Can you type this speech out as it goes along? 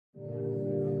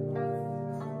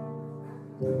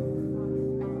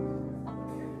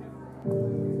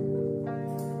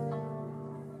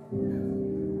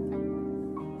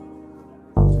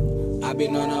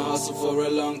been on a hustle for a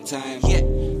long time.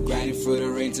 Grinding through the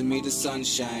rain to meet the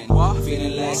sunshine.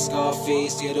 Feeling like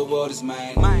Scarface, yeah, the world is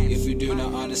mine. If you do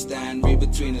not understand, read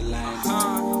between the lines.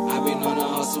 I've been on a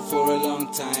hustle for a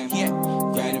long time.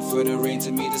 Grinding through the rain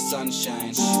to meet the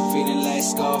sunshine. Feeling like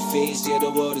Scarface, yeah,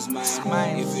 the world is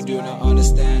mine. If you do not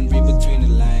understand, read between the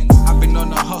lines. I've been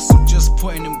on a hustle, just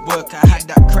putting in work. I had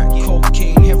that crack,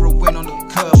 cocaine, heroin on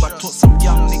the curb. I taught some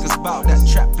young niggas about that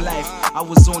trap life. I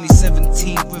was only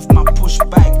 17 with my push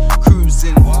bike,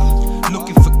 cruising,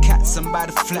 looking for cats and by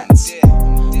the flats.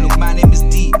 Look, my name is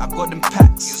D, I got them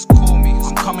packs.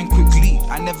 I'm coming quickly,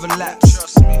 I never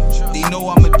lapse. They know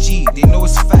I'm a G, they know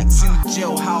it's facts. In the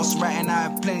jailhouse, writing, I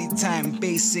have plenty time.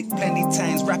 Basic, plenty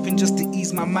times, rapping just to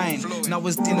ease my mind. Now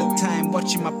it's dinner time,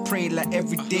 watching my prey like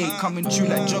every day. Coming true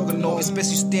like Juggernaut, it's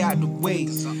best you stay out the way.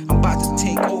 I'm about to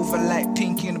take over like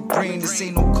Pinky in the brain. This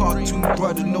ain't no cartoon,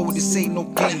 brother, no, this ain't no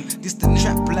game. This the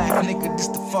trap life, nigga, this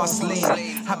the fast lane.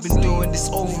 I've been doing this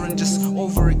over and just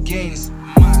over again.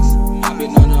 I've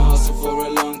been on a hustle for a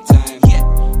long time.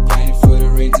 Grinding through the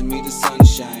rain to meet the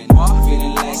sunshine.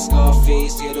 Feeling like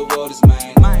Scarface, yeah, the world is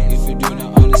mine. If you do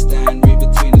not understand, read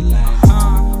between the lines.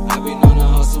 I've been on a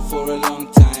hustle for a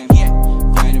long time.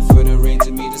 Grinding through the rain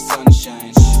to meet the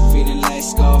sunshine. Feeling like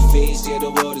Scarface, yeah, the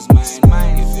world is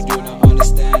mine. If you do not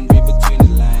understand, read between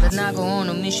the lines. But I go on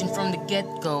a mission from the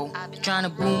get-go, trying to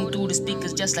boom through the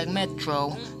speakers just like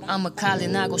Metro. I'm a collie,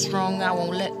 I go strong, I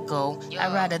won't let go.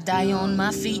 I'd rather die on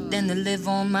my feet than to live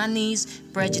on my knees.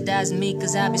 Prejudicing me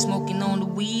cause I be smoking on the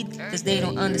weed, cause they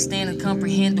don't understand and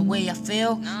comprehend the way I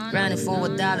feel. Grinding for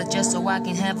 $1 just so I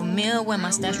can have a meal. When my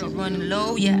stash was running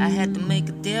low, yeah, I had to make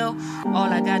a deal. All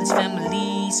I got is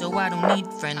family, so I don't need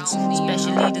friends,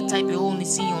 especially the type you only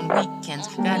see on weekends.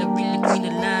 Gotta read between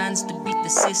the lines to beat the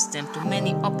system. Too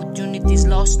many opportunities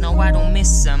lost, now I don't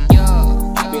miss them.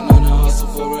 I've been on a hustle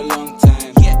for a long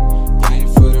time.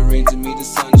 Grinding through the rain to meet the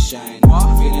sunshine.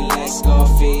 Feeling like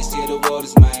Scarface, yeah, the world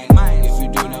is mine. If you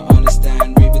do not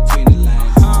understand, read between the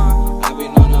lines. I've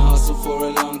been on a hustle for a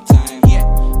long time.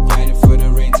 Grinding through the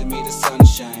rain to meet the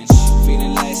sunshine.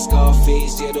 Feeling like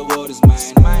Scarface, yeah, the world is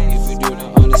mine. If you do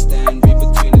not understand, read between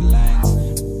the lines.